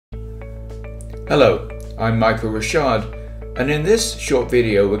Hello, I'm Michael Rashad, and in this short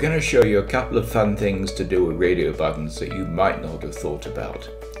video we're going to show you a couple of fun things to do with radio buttons that you might not have thought about.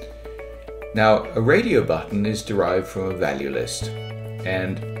 Now, a radio button is derived from a value list,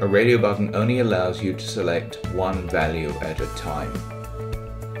 and a radio button only allows you to select one value at a time.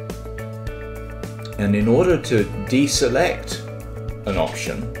 And in order to deselect an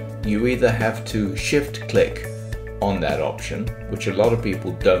option, you either have to shift click on that option, which a lot of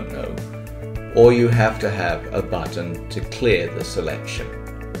people don't know, or you have to have a button to clear the selection.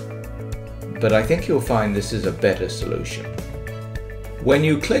 But I think you'll find this is a better solution. When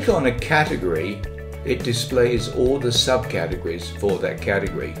you click on a category, it displays all the subcategories for that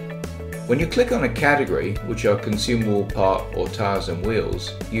category. When you click on a category, which are consumable part or tires and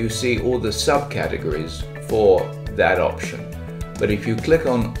wheels, you see all the subcategories for that option. But if you click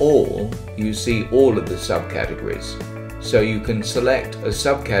on all, you see all of the subcategories. So you can select a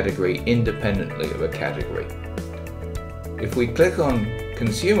subcategory independently of a category. If we click on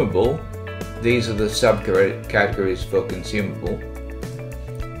consumable, these are the subcategories for consumable.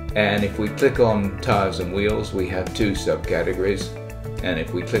 And if we click on tires and wheels, we have two subcategories. And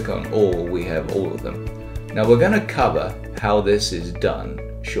if we click on all, we have all of them. Now we're going to cover how this is done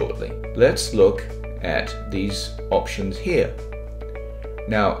shortly. Let's look at these options here.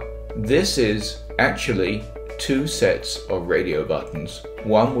 Now, this is actually two sets of radio buttons,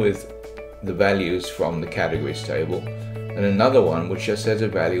 one with the values from the categories table and another one which just has a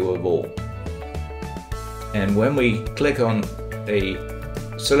value of all. And when we click on a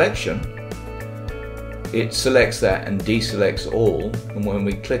selection, it selects that and deselects all, and when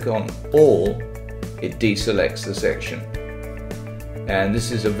we click on all, it deselects the section. And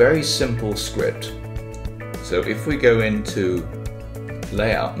this is a very simple script. So if we go into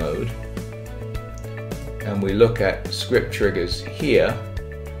layout mode and we look at script triggers here,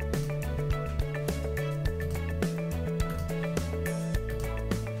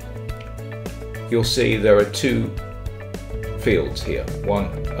 you'll see there are two fields here, one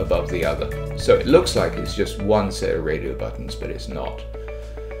above the other. So it looks like it's just one set of radio buttons, but it's not.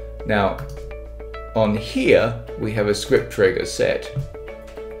 Now, on here we have a script trigger set.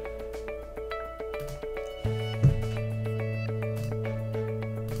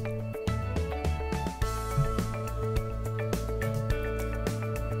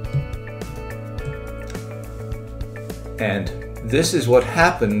 And this is what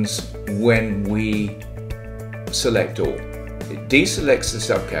happens when we select all. It deselects the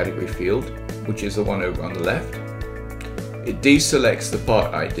subcategory field, which is the one over on the left. It deselects the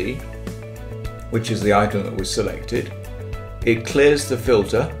part ID, which is the item that was selected. It clears the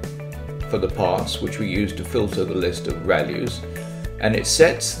filter for the parts, which we use to filter the list of values. And it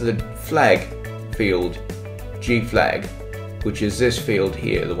sets the flag field, G flag, which is this field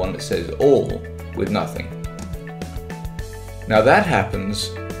here, the one that says all with nothing. Now that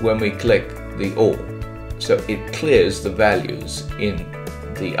happens when we click the all, so it clears the values in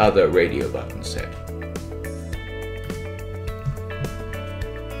the other radio button set.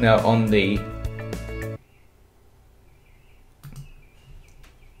 Now when we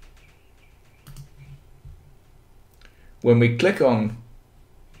click on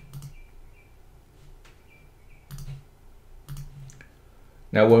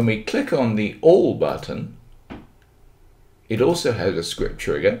the all button, it also has a script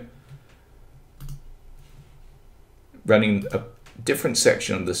trigger running a different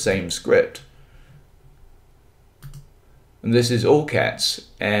section of the same script. And this is all cats,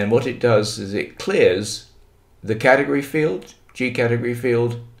 and what it does is it clears the category field, G category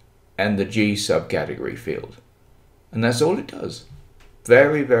field, and the G subcategory field. And that's all it does.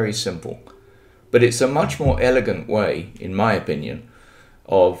 Very, very simple. But it's a much more elegant way, in my opinion,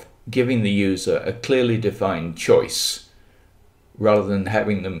 of giving the user a clearly defined choice, rather than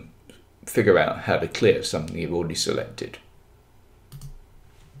having them figure out how to clear something you've already selected.